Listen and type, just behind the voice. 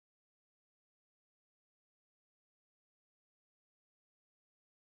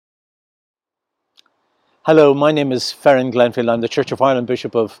Hello, my name is Ferran Glenfield. I'm the Church of Ireland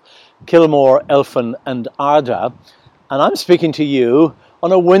Bishop of Kilmore, Elphin and Ardagh, and I'm speaking to you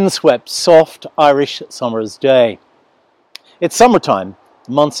on a windswept, soft Irish summer's day. It's summertime,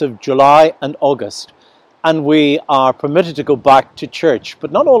 months of July and August, and we are permitted to go back to church,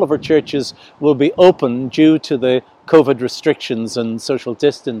 but not all of our churches will be open due to the COVID restrictions and social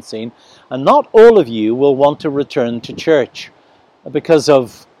distancing, and not all of you will want to return to church because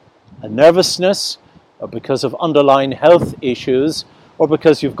of a nervousness, or because of underlying health issues, or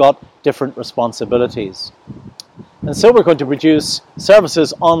because you've got different responsibilities. And so we're going to produce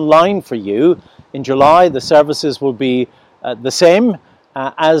services online for you. In July, the services will be the same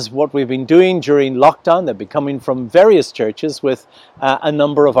as what we've been doing during lockdown. They'll be coming from various churches with a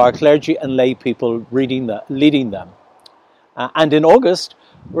number of our clergy and lay people leading them. And in August,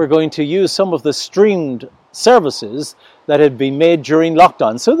 we're going to use some of the streamed services that had been made during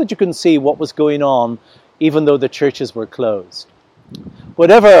lockdown so that you can see what was going on even though the churches were closed.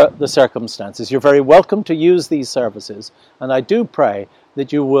 Whatever the circumstances, you're very welcome to use these services, and I do pray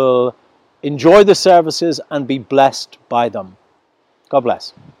that you will enjoy the services and be blessed by them. God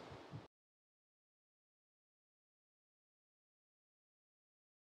bless.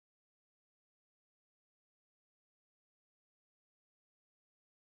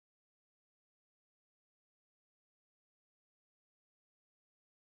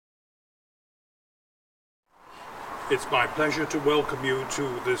 It's my pleasure to welcome you to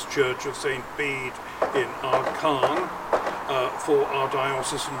this Church of St. Bede in Ardcarne for our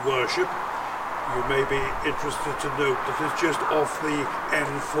diocesan worship. You may be interested to note that it's just off the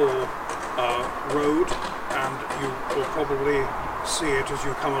N4 road, and you will probably see it as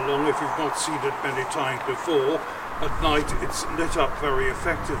you come along if you've not seen it many times before. At night it's lit up very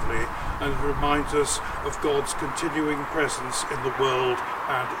effectively and reminds us of God's continuing presence in the world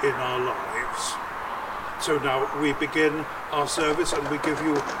and in our lives. So now we begin our service and we give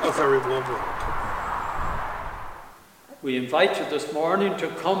you a very warm welcome. We invite you this morning to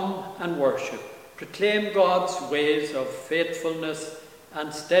come and worship, proclaim God's ways of faithfulness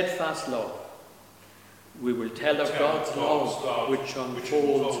and steadfast love. We will tell of God's love which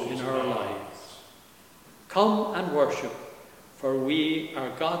unfolds in our lives. Come and worship, for we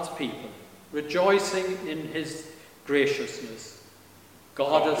are God's people, rejoicing in his graciousness.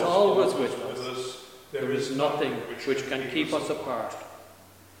 God is always with us. There is nothing which can keep us apart.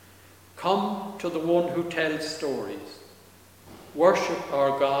 Come to the one who tells stories. Worship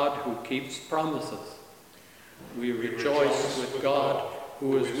our God who keeps promises. We rejoice with God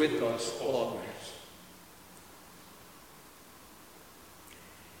who is with us always.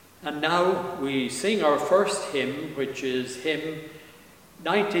 And now we sing our first hymn, which is hymn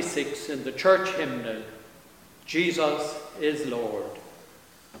 96 in the church hymnal, Jesus is Lord.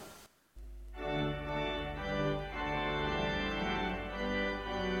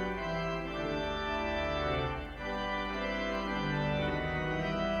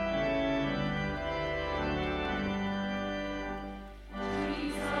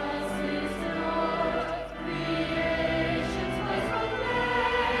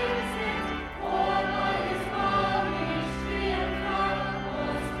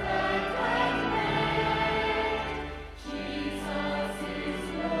 Jesus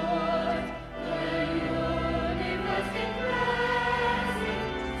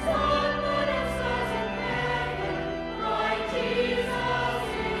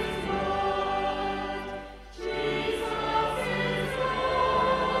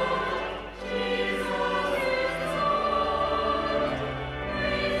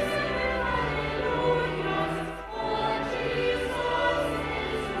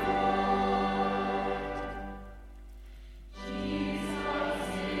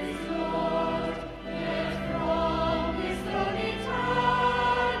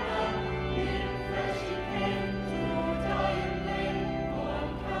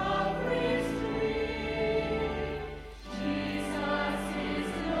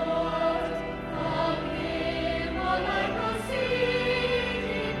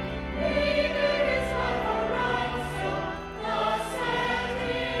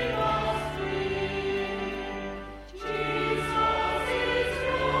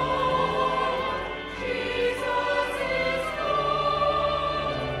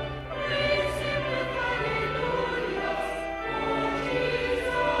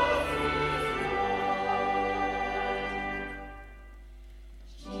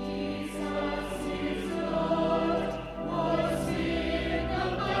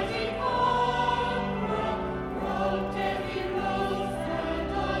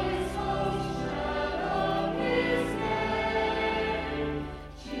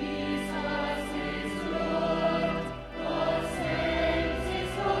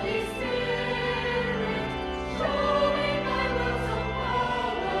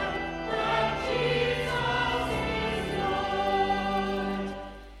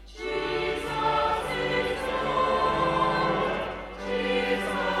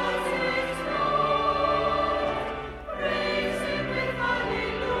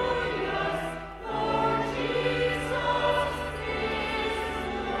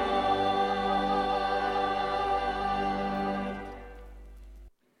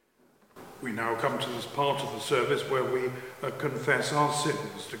come to this part of the service where we confess our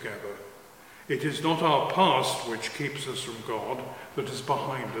sins together. It is not our past which keeps us from God that is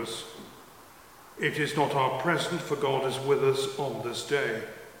behind us. It is not our present, for God is with us on this day,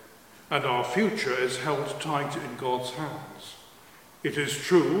 and our future is held tight in God's hands. It is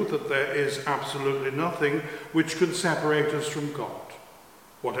true that there is absolutely nothing which can separate us from God.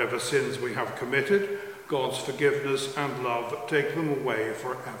 Whatever sins we have committed, God's forgiveness and love take them away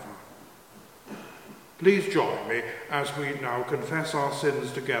forever. Please join me as we now confess our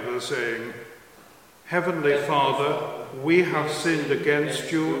sins together, saying, Heavenly Father, we have sinned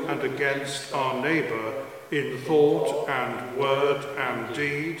against you and against our neighbour in thought and word and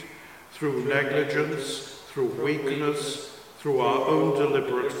deed, through negligence, through weakness, through our own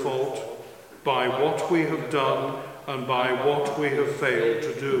deliberate fault, by what we have done and by what we have failed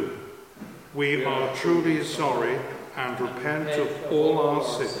to do. We are truly sorry and repent of all our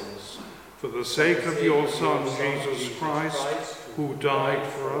sins. For the sake of your Son, Jesus Christ, who died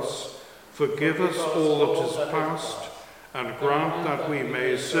for us, forgive us all that is past, and grant that we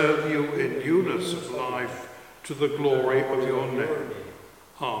may serve you in newness of life to the glory of your name.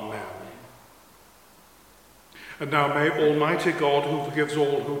 Amen. And now may Almighty God, who forgives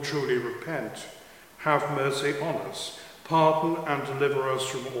all who truly repent, have mercy on us, pardon and deliver us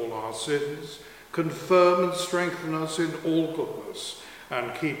from all our sins, confirm and strengthen us in all goodness,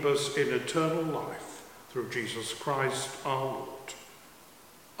 and keep us in eternal life, through Jesus Christ our Lord.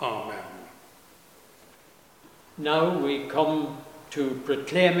 Amen. Now we come to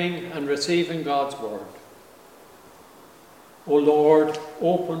proclaiming and receiving God's word. O Lord,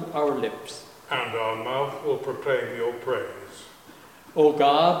 open our lips, and our mouth will proclaim your praise. O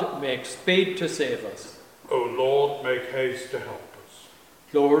God, make speed to save us. O Lord, make haste to help us.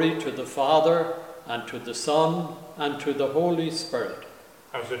 Glory to the Father, and to the Son, and to the Holy Spirit.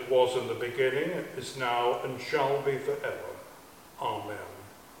 As it was in the beginning, is now, and shall be forever. Amen.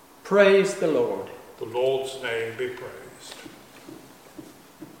 Praise the Lord. The Lord's name be praised.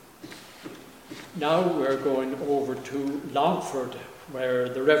 Now we're going over to Longford, where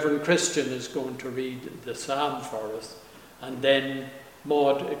the Reverend Christiaan is going to read the psalm for us, and then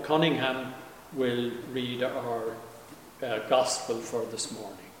Maud Cunningham will read our gospel for this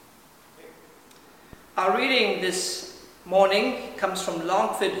morning. Our reading this morning comes from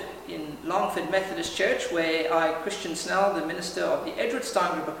Longford, in Longford Methodist Church, where I, Christiaan Snell, the minister of the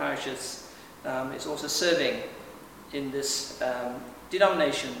Edgesworthtown group of parishes, is also serving in this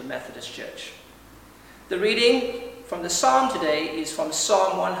denomination, the Methodist Church. The reading from the psalm today is from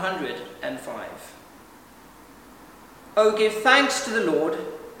Psalm 105. O give thanks to the Lord,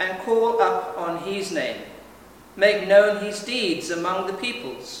 and call up on his name. Make known his deeds among the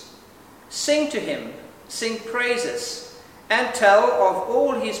peoples. Sing to him, sing praises, and tell of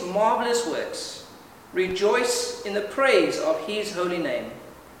all his marvelous works. Rejoice in the praise of his holy name.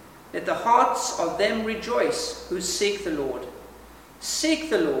 Let the hearts of them rejoice who seek the Lord. Seek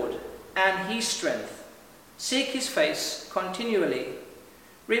the Lord and his strength. Seek his face continually.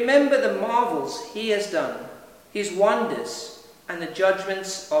 Remember the marvels he has done, his wonders, and the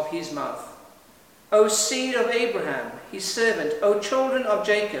judgments of his mouth. O seed of Abraham, his servant, O children of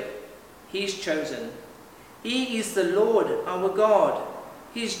Jacob, his chosen. He is the Lord our God.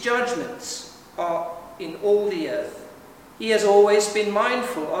 His judgments are in all the earth. He has always been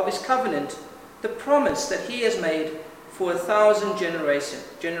mindful of his covenant, the promise that he has made for 1,000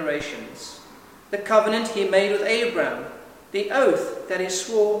 generations. The covenant he made with Abraham, the oath that he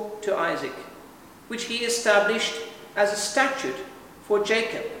swore to Isaac, which he established as a statute for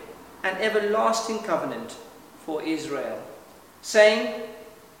Jacob, an everlasting covenant for Israel, saying,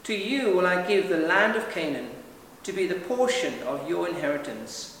 To you will I give the land of Canaan to be the portion of your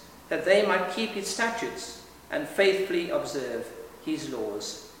inheritance, that they might keep his statutes and faithfully observe his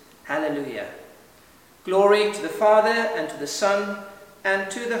laws. Hallelujah. Glory to the Father, and to the Son, and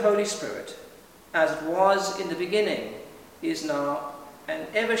to the Holy Spirit, as it was in the beginning, is now, and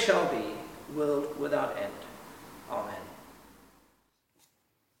ever shall be, world without end. Amen.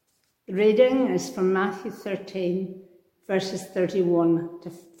 The reading is from Matthew 13, verses 31 to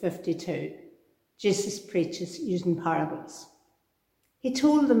 52. Jesus preaches using parables. He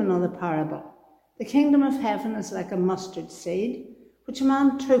told them another parable. The kingdom of heaven is like a mustard seed, which a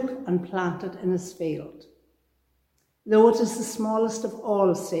man took and planted in his field. Though it is the smallest of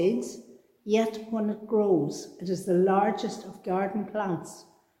all seeds, yet when it grows, it is the largest of garden plants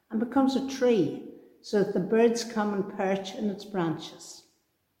and becomes a tree, so that the birds come and perch in its branches.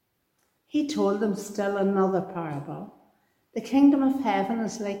 He told them still another parable. The kingdom of heaven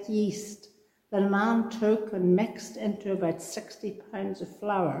is like yeast that a man took and mixed into about 60 pounds of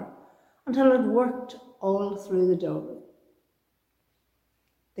flour until it worked all through the dough.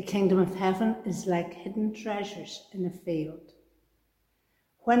 The kingdom of heaven is like hidden treasures in a field.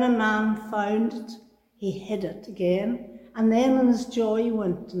 When a man found it, he hid it again, and then in his joy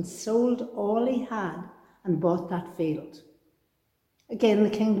went and sold all he had and bought that field. Again, the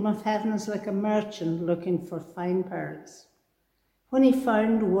kingdom of heaven is like a merchant looking for fine pearls. When he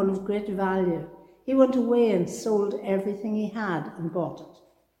found one of great value, he went away and sold everything he had and bought it.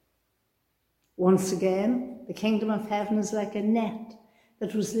 Once again, the kingdom of heaven is like a net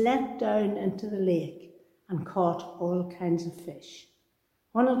that was let down into the lake and caught all kinds of fish.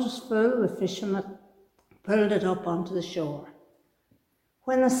 When it was full, the fishermen pulled it up onto the shore.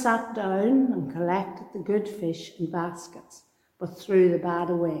 When they sat down and collected the good fish in baskets, but threw the bad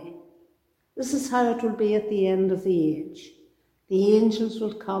away. This is how it will be at the end of the age. The angels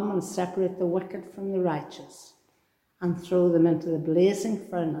will come and separate the wicked from the righteous and throw them into the blazing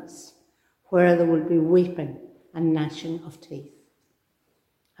furnace, where there will be weeping and gnashing of teeth.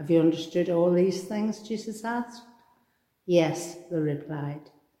 Have you understood all these things? Jesus asked. Yes, they replied.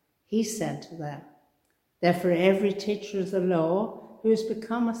 He said to them, therefore every teacher of the law who has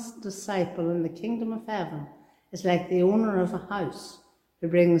become a disciple in the kingdom of heaven is like the owner of a house who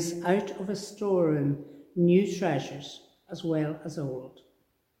brings out of a storeroom new treasures as well as old.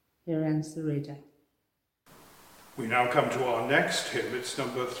 Here ends the reading. We now come to our next hymn. It's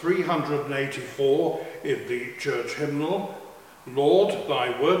number 384 in the church hymnal. Lord,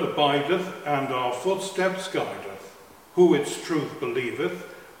 thy word abideth, and our footsteps guideth. Who its truth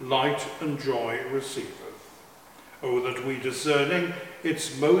believeth, light and joy receiveth. O that we discerning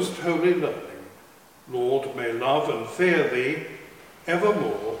its most holy learning, Lord, may love and fear thee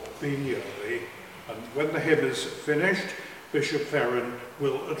evermore be near thee. And when the hymn is finished, Bishop Ferran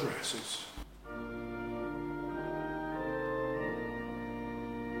will address us.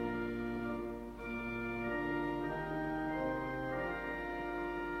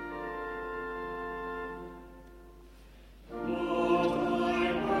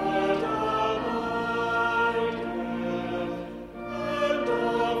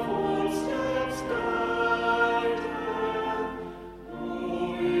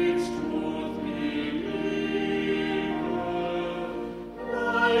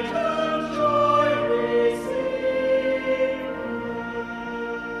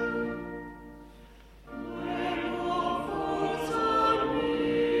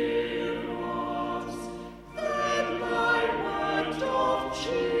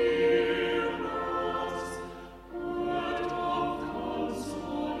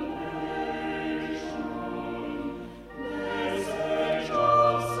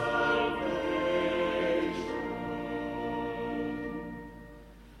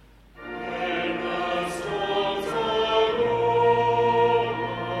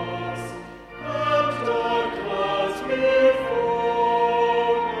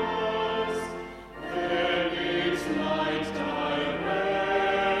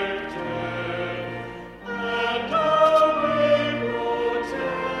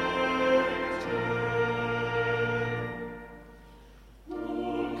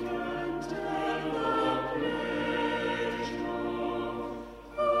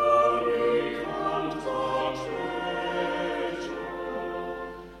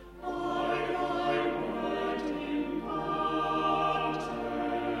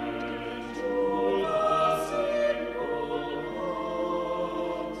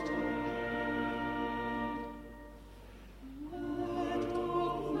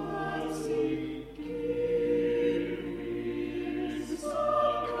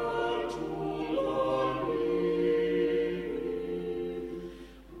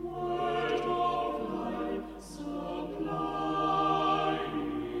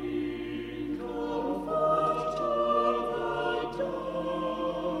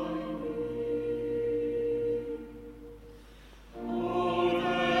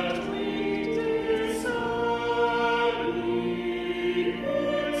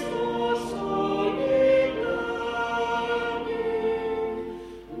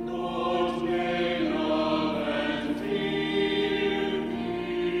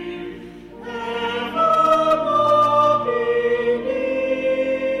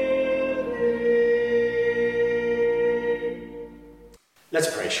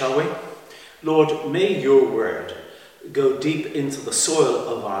 Let's pray, shall we? Lord, may your word go deep into the soil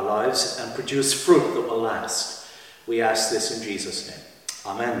of our lives and produce fruit that will last. We ask this in Jesus' name.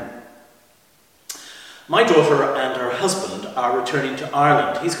 Amen. My daughter and her husband are returning to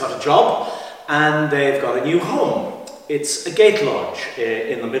Ireland. He's got a job and they've got a new home. It's a gate lodge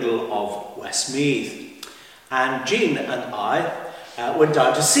in the middle of Westmeath. And Jean and I went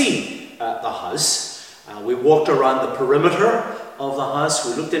down to see the house. We walked around the perimeter of the house.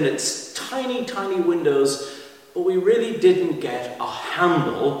 We looked in its tiny, tiny windows, but we really didn't get a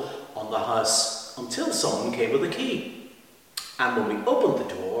handle on the house until someone came with a key. And when we opened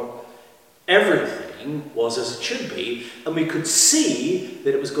the door, everything was as it should be, and we could see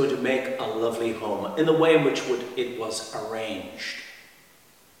that it was going to make a lovely home in the way in which it was arranged.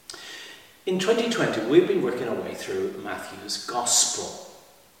 In 2020, we've been working our way through Matthew's Gospel.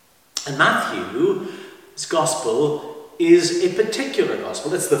 And Matthew's Gospel is a particular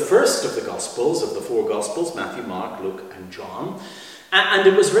Gospel. It's the first of the Gospels, of the four Gospels, Matthew, Mark, Luke, and John. And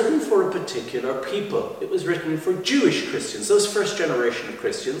it was written for a particular people. It was written for Jewish Christians. Those first generation of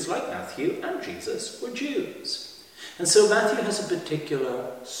Christians, like Matthew and Jesus, were Jews. And so Matthew has a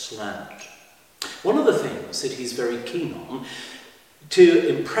particular slant. One of the things that he's very keen on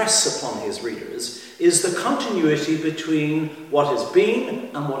to impress upon his readers is the continuity between what has been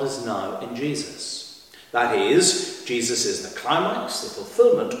and what is now in Jesus. That is, Jesus is the climax, the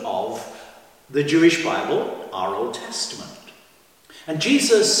fulfillment of the Jewish Bible, our Old Testament. And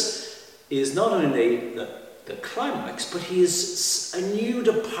Jesus is not only the climax, but he is a new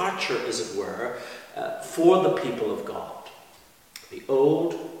departure, as it were, for the people of God. The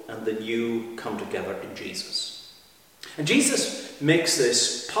old and the new come together in Jesus. And Jesus makes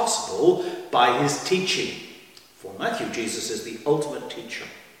this possible by his teaching. For Matthew, Jesus is the ultimate teacher.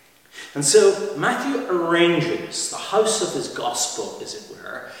 And so Matthew arranges the house of his gospel, as it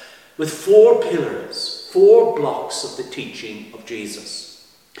were, with four pillars, four blocks of the teaching of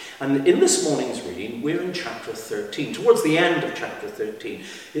Jesus. And in this morning's reading, we're in chapter 13, towards the end of chapter 13,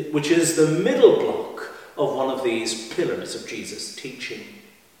 which is the middle block of one of these pillars of Jesus' teaching.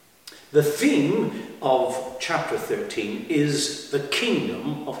 The theme of chapter 13 is the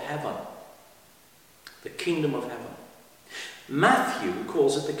kingdom of heaven. The kingdom of heaven. Matthew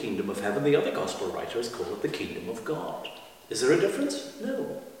calls it the kingdom of heaven. The other gospel writers call it the kingdom of God. Is there a difference?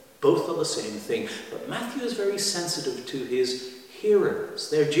 No. Both are the same thing. But Matthew is very sensitive to his hearers.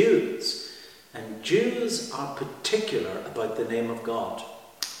 They're Jews. And Jews are particular about the name of God.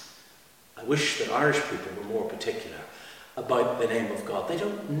 I wish that Irish people were more particular about the name of God. They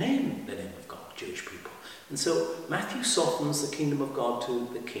don't name the name of God, Jewish people. And so Matthew softens the kingdom of God to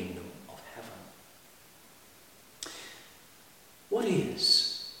the kingdom of heaven. What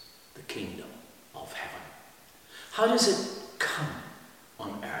is the kingdom of heaven? How does it come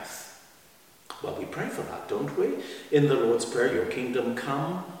on earth? Well, we pray for that, don't we? In the Lord's Prayer, your kingdom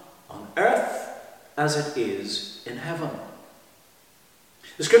come on earth as it is in heaven.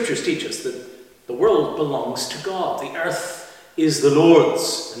 The scriptures teach us that the world belongs to God. The earth is the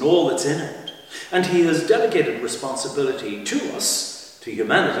Lord's and all that's in it. And he has delegated responsibility to us, to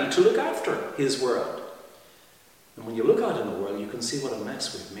humanity, to look after his world. And when you look out in the world, you can see what a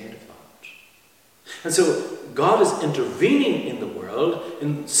mess we've made of that. And so God is intervening in the world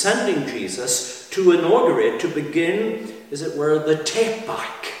in sending Jesus to inaugurate, to begin, as it were, the take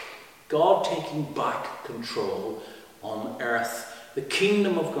back. God taking back control on earth. The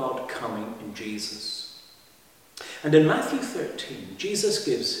kingdom of God coming in Jesus. And in Matthew 13, Jesus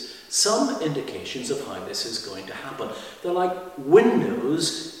gives some indications of how this is going to happen. They're like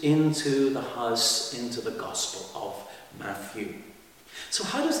windows into the house, into the gospel of Matthew. So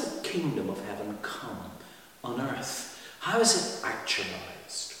how does the kingdom of heaven come on earth? How is it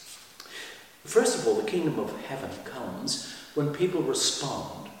actualized? First of all, the kingdom of heaven comes when people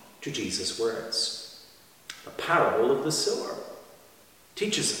respond to Jesus' words. The parable of the sower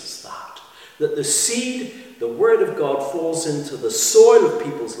teaches us that the seed, the word of God, falls into the soil of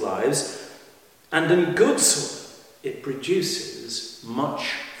people's lives, and in good soil it produces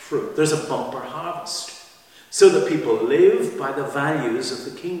much fruit. There's a bumper harvest, so that people live by the values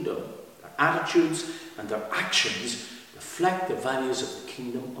of the kingdom. Their attitudes and their actions reflect the values of the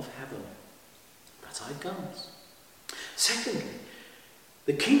kingdom of heaven. That's how it comes. Secondly,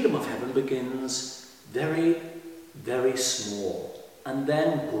 the kingdom of heaven begins very, very small and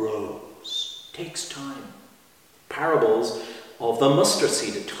then grows. Takes time. Parables of the mustard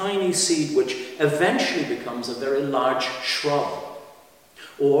seed, a tiny seed which eventually becomes a very large shrub.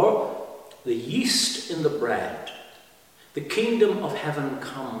 Or the yeast in the bread. The kingdom of heaven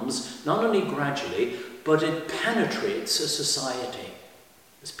comes not only gradually, but it penetrates a society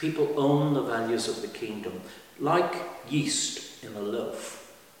as people own the values of the kingdom, like yeast in a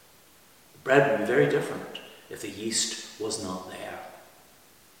loaf. The bread would be very different if the yeast was not there.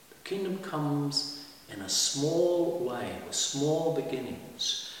 The kingdom comes in a small way, with small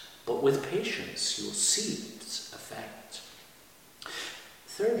beginnings, but with patience you'll see its effect.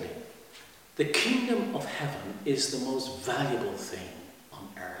 Thirdly, the kingdom of heaven is the most valuable thing on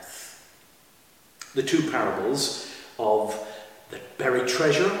earth. The two parables of the buried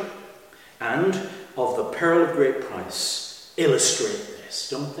treasure and of the pearl of great price illustrate this,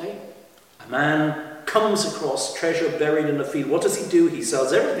 don't they? A man comes across treasure buried in a field. What does he do? He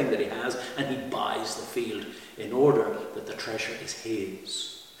sells everything that he has and he buys the field in order that the treasure is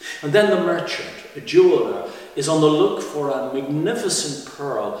his. And then the merchant, a jeweler, is on the look for a magnificent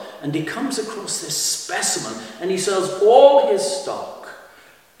pearl, and he comes across this specimen and he sells all his stock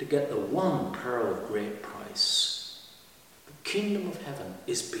to get the one pearl of great price. The kingdom of heaven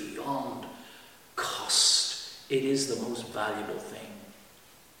is beyond cost. It is the most valuable thing.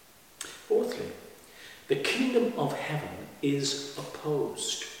 Fourthly, the kingdom of heaven is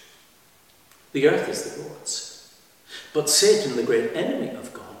opposed. The earth is the Lord's, but Satan, the great enemy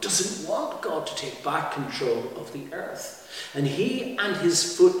of God, doesn't want God to take back control of the earth. And he and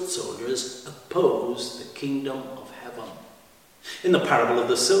his foot soldiers oppose the kingdom of heaven. In the parable of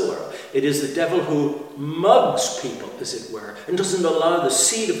the sower, it is the devil who mugs people, as it were, and doesn't allow the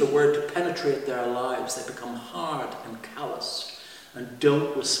seed of the word to penetrate their lives. They become hard and calloused and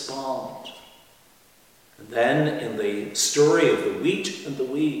don't respond. And then in the story of the wheat and the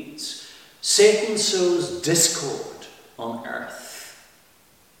weeds, Satan sows discord on earth.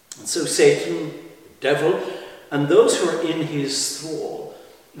 And so Satan, the devil, and those who are in his thrall,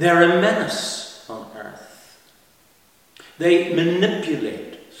 they're a menace on earth. They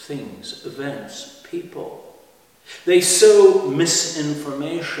manipulate things, events, people. They sow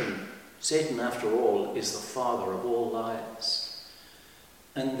misinformation. Satan, after all, is the father of all lies.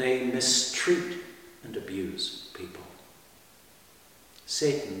 And they mistreat and abuse people.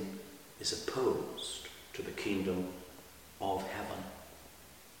 Satan is opposed to the kingdom of heaven.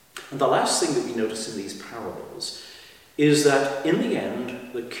 And the last thing that we notice in these parables is that in the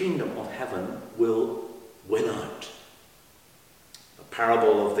end, the kingdom of heaven will win out. The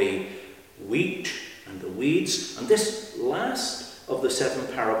parable of the wheat and the weeds, and this last of the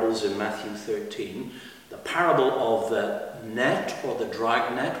 7 parables in Matthew 13, the parable of the net or the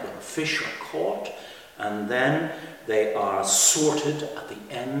drag net where the fish are caught and then they are sorted at the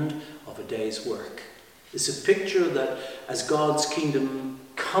end of a day's work. It's a picture that as God's kingdom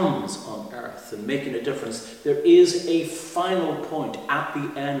comes on earth and making a difference, there is a final point at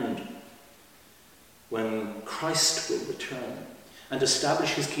the end when Christ will return and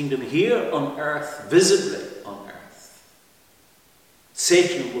establish his kingdom here on earth, visibly on earth.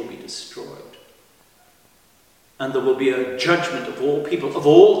 Satan will be destroyed. And there will be a judgment of all people, of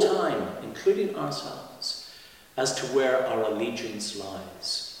all time, including ourselves, as to where our allegiance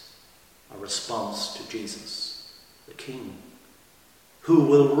lies, our response to Jesus, the King, who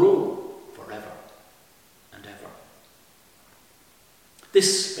will rule forever and ever.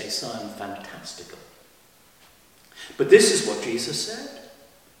 This may sound fantastical, but this is what Jesus said.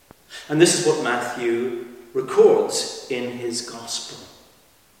 And this is what Matthew records in his gospel.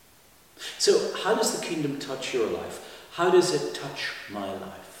 So how does the kingdom touch your life? How does it touch my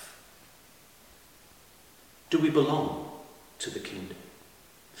life? Do we belong to the kingdom?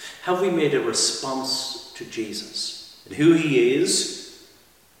 Have we made a response to Jesus and who he is,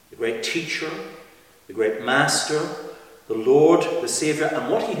 the great teacher, the great master, the Lord, the Saviour,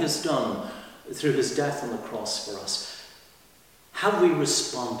 and what he has done through his death on the cross for us? Have we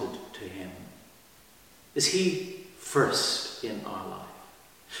responded to him? Is he first in our life?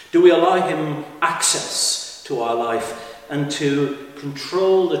 Do we allow him access to our life and to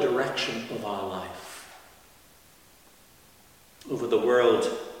control the direction of our life? Over the world,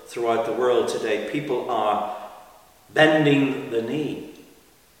 throughout the world today, people are bending the knee.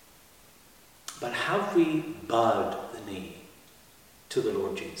 But have we bowed the knee to the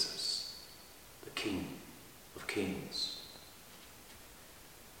Lord Jesus, the King of Kings?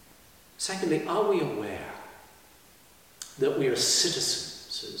 Secondly, are we aware that we are citizens,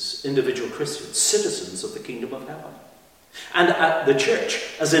 as individual Christians, citizens of the kingdom of heaven, and at the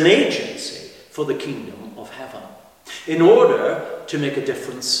church as an agency for the kingdom of heaven, in order to make a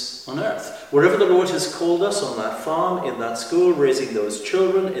difference on earth? Wherever the Lord has called us, on that farm, in that school, raising those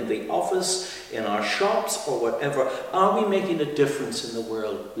children, in the office, in our shops, or whatever, are we making a difference in the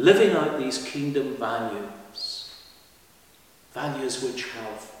world, living out these kingdom values? Values which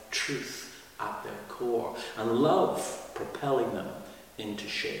have truth at their core and love propelling them into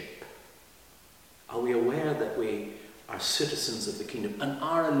shape. Are we aware that we are citizens of the kingdom and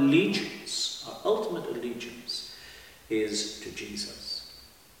our allegiance, our ultimate allegiance, is to Jesus?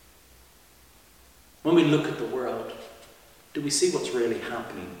 When we look at the world, do we see what's really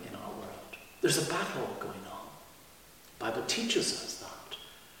happening in our world? There's a battle going on. The Bible teaches us that.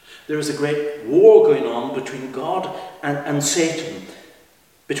 There is a great war going on between God and Satan,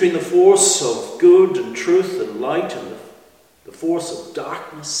 between the force of good and truth and light and the force of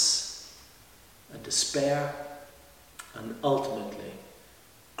darkness and despair, and ultimately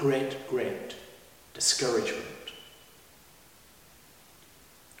great, great discouragement.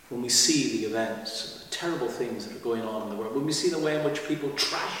 When we see the events and the terrible things that are going on in the world, when we see the way in which people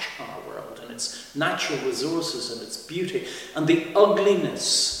trash our world and its natural resources and its beauty, and the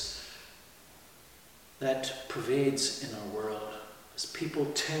ugliness that pervades in our world as people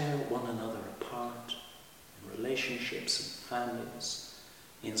tear one another apart in relationships and families,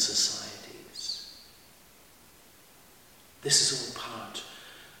 in societies. This is all part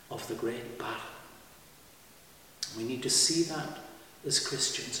of the great battle. We need to see that as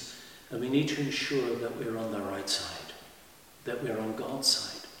Christians, and we need to ensure that we're on the right side, that we're on God's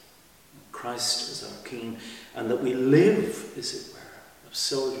side. Christ is our King, and that we live, as it were, as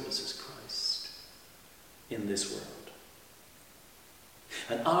soldiers as Christ in this world.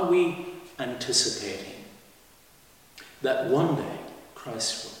 And are we anticipating that one day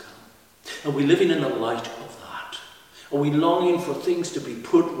Christ will come? Are we living in the light of that? Are we longing for things to be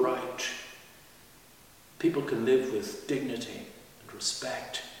put right? People can live with dignity and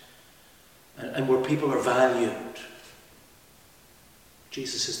respect, and where people are valued.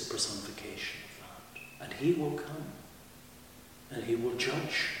 Jesus is the personification of that. And he will come, and he will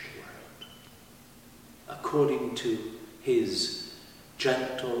judge the world according to his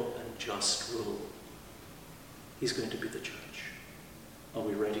gentle and just rule. He's going to be the judge. Are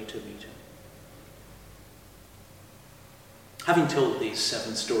we ready to meet him? Having told these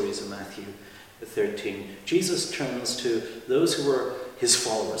 7 stories of Matthew 13, Jesus turns to those who were his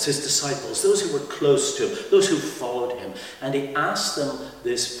followers, his disciples, those who were close to him, those who followed him, and he asks them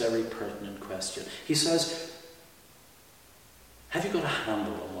this very pertinent question. He says, have you got a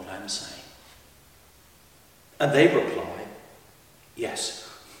handle on what I'm saying? And they reply, yes.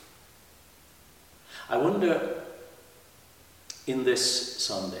 I wonder, in this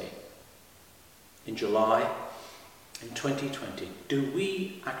Sunday, in July, in 2020, do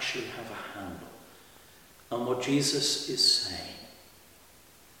we actually have a handle on what Jesus is saying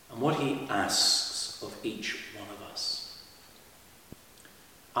and what he asks of each one of us?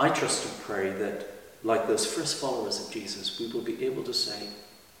 I trust and pray that, like those first followers of Jesus, we will be able to say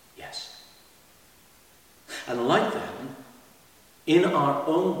yes. And like them, in our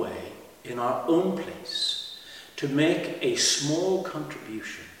own way, in our own place, to make a small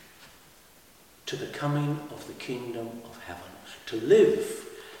contribution to the coming of the kingdom of heaven, to live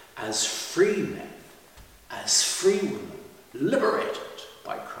as free men, as free women, liberated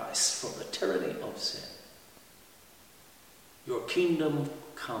by Christ from the tyranny of sin. Your kingdom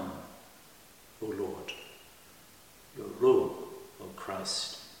come, O Lord. Your rule, O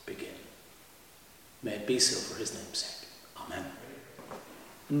Christ, begin. May it be so for his name's sake. Amen.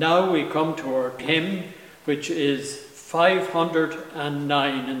 Now we come to our hymn, which is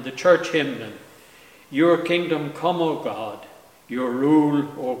 509 in the church hymnal. Your kingdom come, O God, your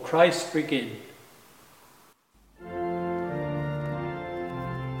rule, O Christ, begin.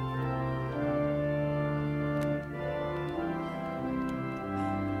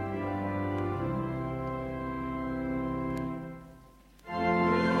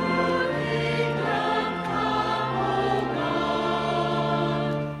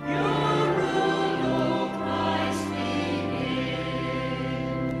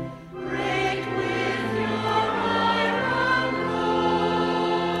 Break with your iron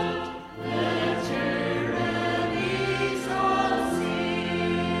rod.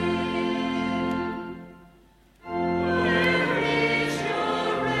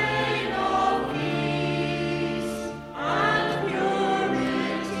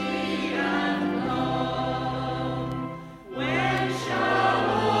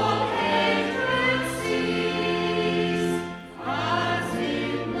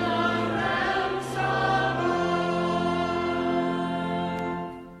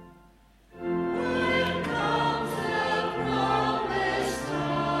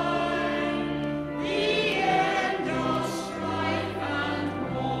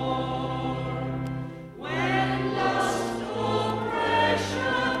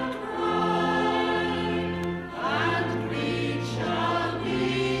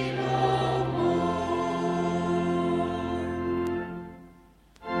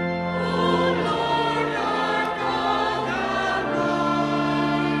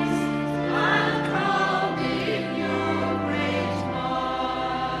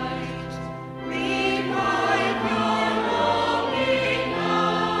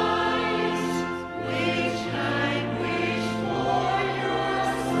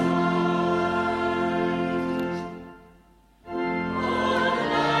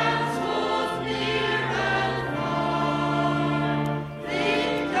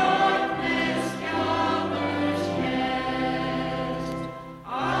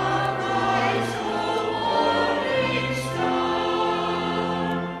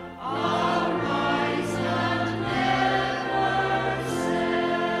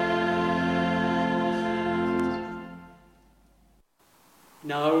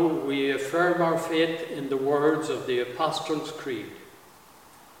 Now we affirm our faith in the words of the Apostles' Creed.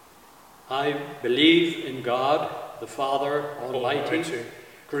 I believe in God, the Father Almighty,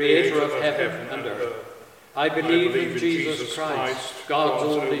 creator of heaven and earth. I believe in Jesus Christ, God's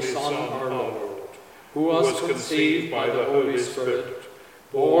only Son, our Lord, who was conceived by the Holy Spirit,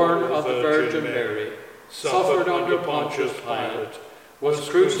 born of the Virgin Mary, suffered under Pontius Pilate, was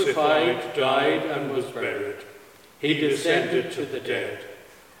crucified, died, and was buried. He descended to the dead.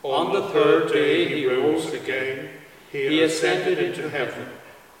 On the third day he rose again. He ascended into heaven.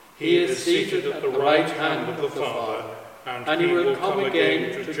 He is seated at the right hand of the Father, and he will come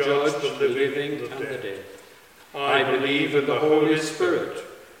again to judge the living and the dead. I believe in the Holy Spirit,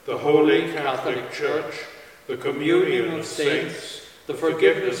 the Holy Catholic Church, the communion of saints, the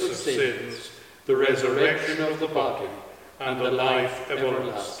forgiveness of sins, the resurrection of the body, and the life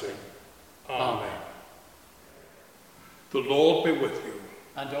everlasting. Amen. The Lord be with you.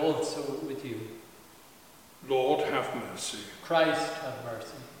 And also with you. Lord, have mercy. Christ, have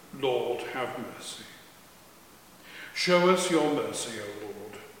mercy. Lord, have mercy. Show us your mercy, O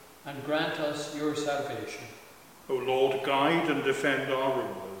Lord. And grant us your salvation. O Lord, guide and defend our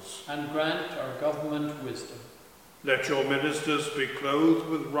rulers. And grant our government wisdom. Let your ministers be clothed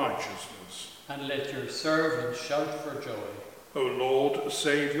with righteousness. And let your servants shout for joy. O Lord,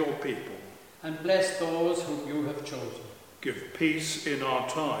 save your people. And bless those whom you have chosen. Give peace in our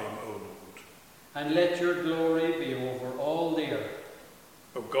time, O Lord. And let your glory be over all the earth.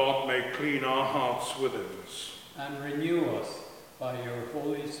 O God, make clean our hearts within us. And renew us by your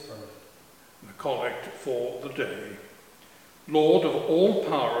Holy Spirit. The collect for the day. Lord of all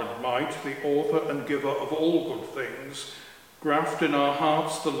power and might, the author and giver of all good things, graft in our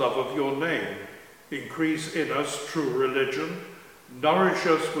hearts the love of your name. Increase in us true religion. Nourish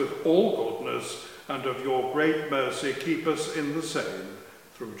us with all goodness, and of your great mercy keep us in the same.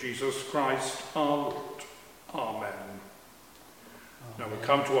 Through Jesus Christ our Lord. Amen. Now we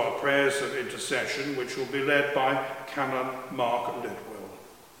come to our prayers of intercession, which will be led by Canon Mark Lidwill.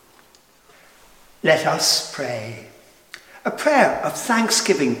 Let us pray. A prayer of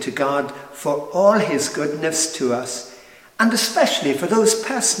thanksgiving to God for all his goodness to us, and especially for those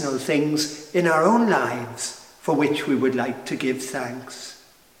personal things in our own lives for which we would like to give thanks.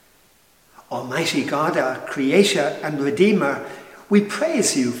 Almighty God, our Creator and Redeemer, we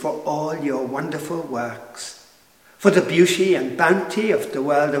praise you for all your wonderful works, for the beauty and bounty of the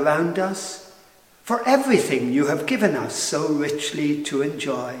world around us, for everything you have given us so richly to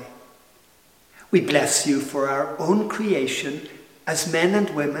enjoy. We bless you for our own creation as men and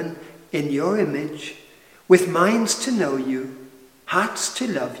women in your image, with minds to know you, hearts to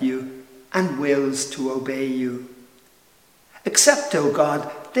love you, and wills to obey you. Accept, O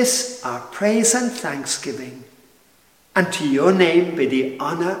God, this our praise and thanksgiving, and to your name be the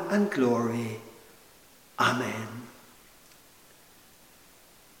honour and glory. Amen.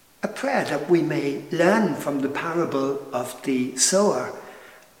 A prayer that we may learn from the parable of the sower,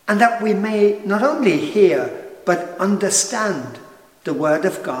 and that we may not only hear but understand the word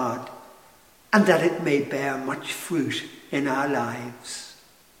of God, and that it may bear much fruit in our lives.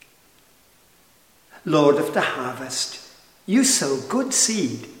 Lord of the harvest, you sow good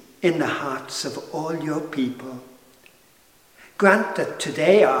seed in the hearts of all your people. Grant that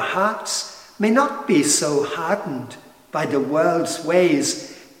today our hearts may not be so hardened by the world's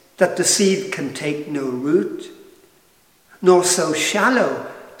ways that the seed can take no root, nor so shallow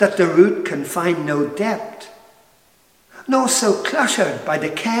that the root can find no depth, nor so cluttered by the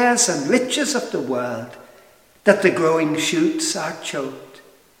cares and riches of the world that the growing shoots are choked,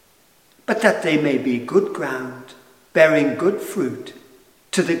 but that they may be good ground, bearing good fruit,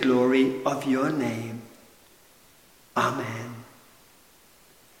 to the glory of your name. Amen.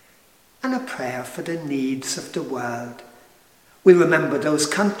 And a prayer for the needs of the world. We remember those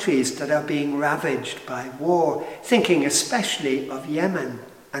countries that are being ravaged by war, thinking especially of Yemen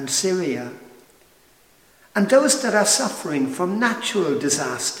and Syria, and those that are suffering from natural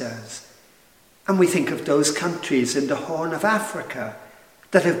disasters. And we think of those countries in the Horn of Africa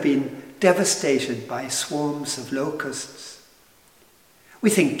that have been devastated by swarms of locusts. We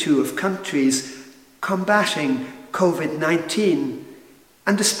think too of countries combating COVID-19,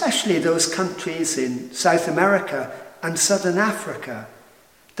 and especially those countries in South America and Southern Africa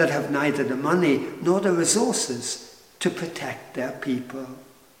that have neither the money nor the resources to protect their people.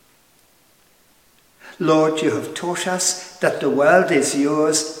 Lord, you have taught us that the world is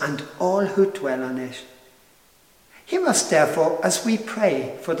yours and all who dwell on it. Hear us therefore as we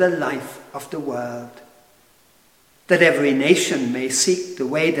pray for the life of the world, that every nation may seek the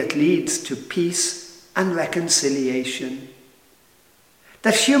way that leads to peace and reconciliation,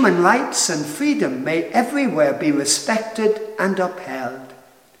 that human rights and freedom may everywhere be respected and upheld,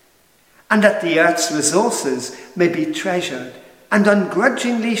 and that the earth's resources may be treasured and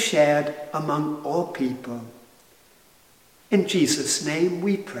ungrudgingly shared among all people. In Jesus' name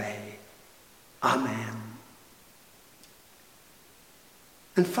we pray. Amen.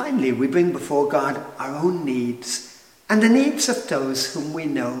 And finally, we bring before God our own needs and the needs of those whom we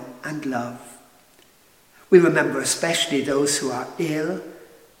know and love. We remember especially those who are ill,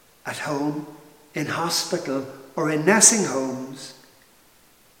 at home, in hospital, or in nursing homes,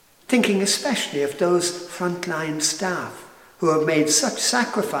 thinking especially of those frontline staff who have made such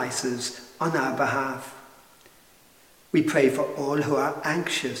sacrifices on our behalf. We pray for all who are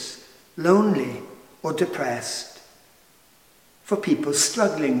anxious, lonely, or depressed, for people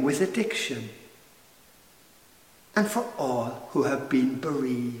struggling with addiction, and for all who have been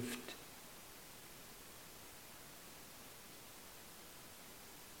bereaved.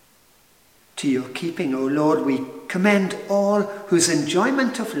 To your keeping, O Lord, we commend all whose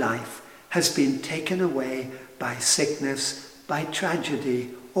enjoyment of life has been taken away by sickness, by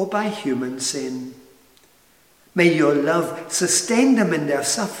tragedy, or by human sin. May your love sustain them in their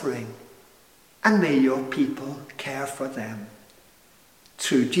suffering, and may your people care for them.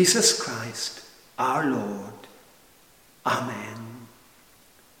 Through Jesus Christ, our Lord. Amen.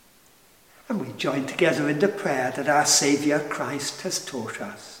 And we join together in the prayer that our Saviour Christ has taught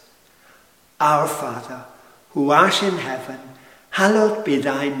us. Our Father, who art in heaven, hallowed be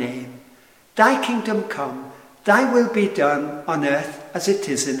thy name. Thy kingdom come, thy will be done on earth as it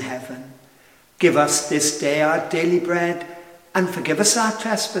is in heaven. Give us this day our daily bread, and forgive us our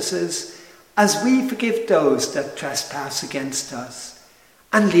trespasses, as we forgive those that trespass against us.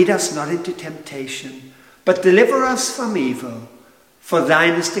 And lead us not into temptation, but deliver us from evil. For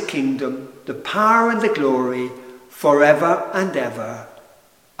thine is the kingdom, the power and the glory, forever and ever.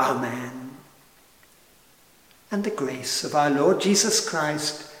 Amen. And the grace of our Lord Jesus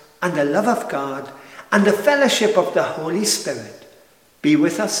Christ, and the love of God, and the fellowship of the Holy Spirit be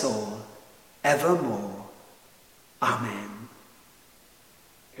with us all, evermore. Amen.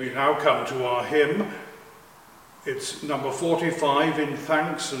 We now come to our hymn. It's number 45 in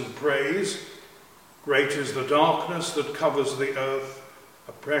Thanks and Praise. Great is the darkness that covers the earth,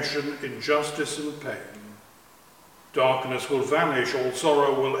 oppression, injustice and pain. Darkness will vanish, all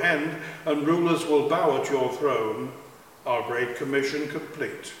sorrow will end, and rulers will bow at your throne. Our great commission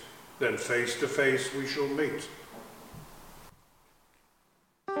complete, then face to face we shall meet.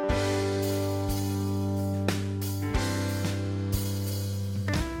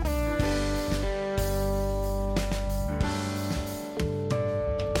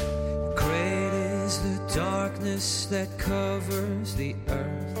 Great is the darkness that covers the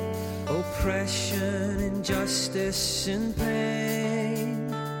earth, oppression, injustice and pain.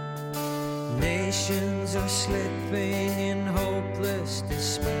 Nations are slipping in hopeless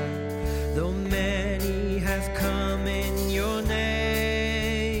despair, though many have come in your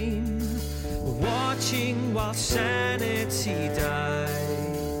name. We're watching while sanity dies,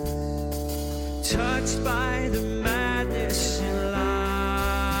 touched by the madness in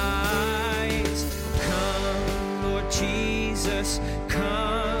lies. Come, Lord Jesus,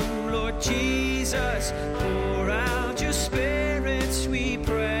 come, Lord Jesus, pour out your spirits, we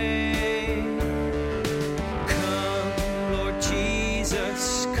pray. Come, Lord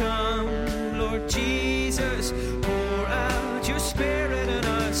Jesus, come, Lord Jesus, pour out your spirit on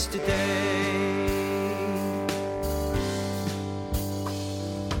us today.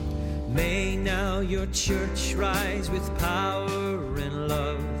 May now your church rise with power and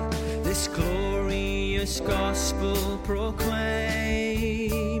love, this glorious gospel proclaim.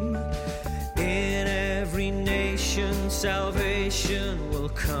 In every nation salvation will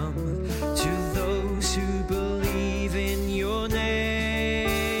come to those who believe in your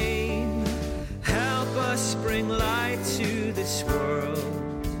name. Help us bring light to this world,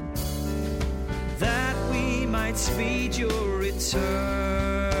 that we might speed your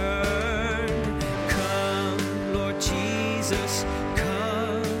return. Come, Lord Jesus,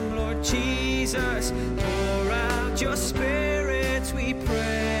 come, Lord Jesus, pour out your spirit, we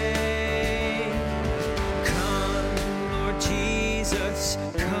pray. Come, Lord Jesus,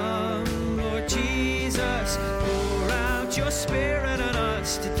 come, Lord Jesus, pour out your spirit on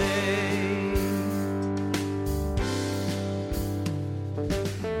us today.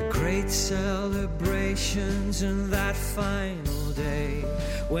 Great celebrations in that final day,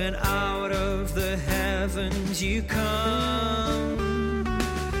 when out of the heavens you come.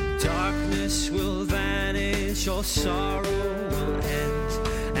 Darkness will vanish, all sorrow will end,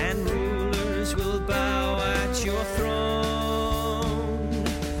 and rulers will bow at your throne.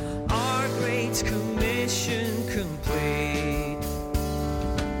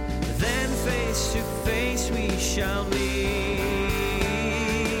 shall meet.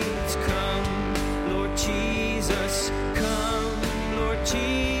 Come, Lord Jesus, come, Lord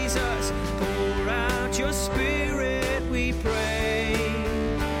Jesus, pour out your Spirit, we pray.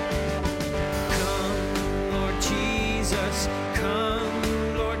 Come, Lord Jesus,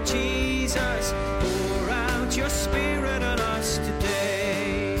 come, Lord Jesus, pour out your Spirit on us today.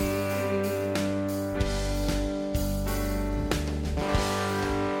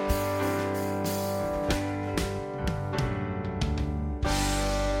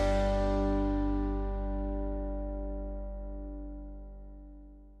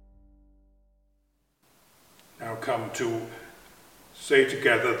 Now come to say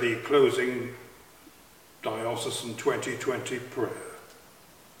together the closing Diocesan 2020 prayer.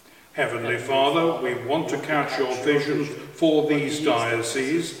 Heavenly Father, we want to catch your vision for these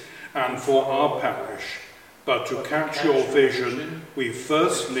dioceses and for our parish. But to catch your vision, we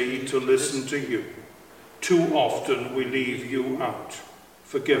first need to listen to you. Too often we leave you out.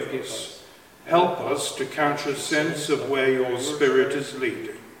 Forgive us. Help us to catch a sense of where your Spirit is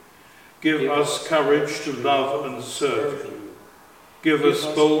leading. Give us courage to love and serve you. Give us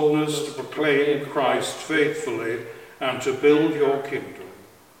boldness to proclaim Christ faithfully and to build your kingdom.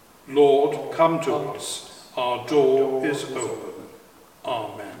 Lord, come to us. Our door is open.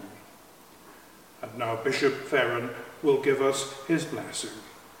 Amen. And now Bishop Ferran will give us his blessing.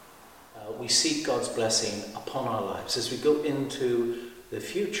 We seek God's blessing upon our lives as we go into the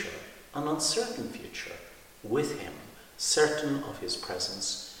future, an uncertain future, with him, certain of his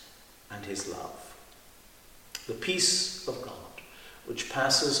presence and his love. The peace of God, which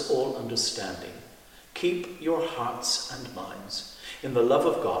passes all understanding, keep your hearts and minds in the love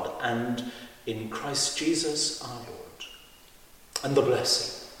of God and in Christ Jesus our Lord. And the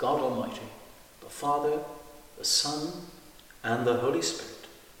blessing, God Almighty, the Father, the Son, and the Holy Spirit,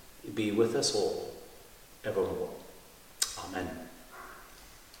 be with us all, evermore. Amen.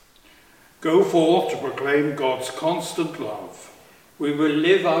 Go forth to proclaim God's constant love. We will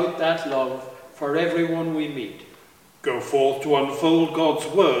live out that love for everyone we meet. Go forth to unfold God's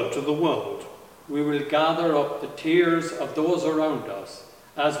word to the world. We will gather up the tears of those around us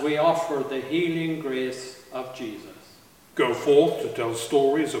as we offer the healing grace of Jesus. Go forth to tell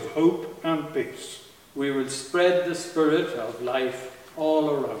stories of hope and peace. We will spread the spirit of life all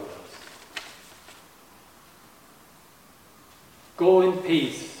around us. Go in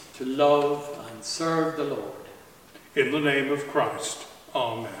peace to love and serve the Lord. In the name of Christ.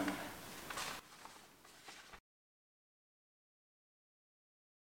 Amen.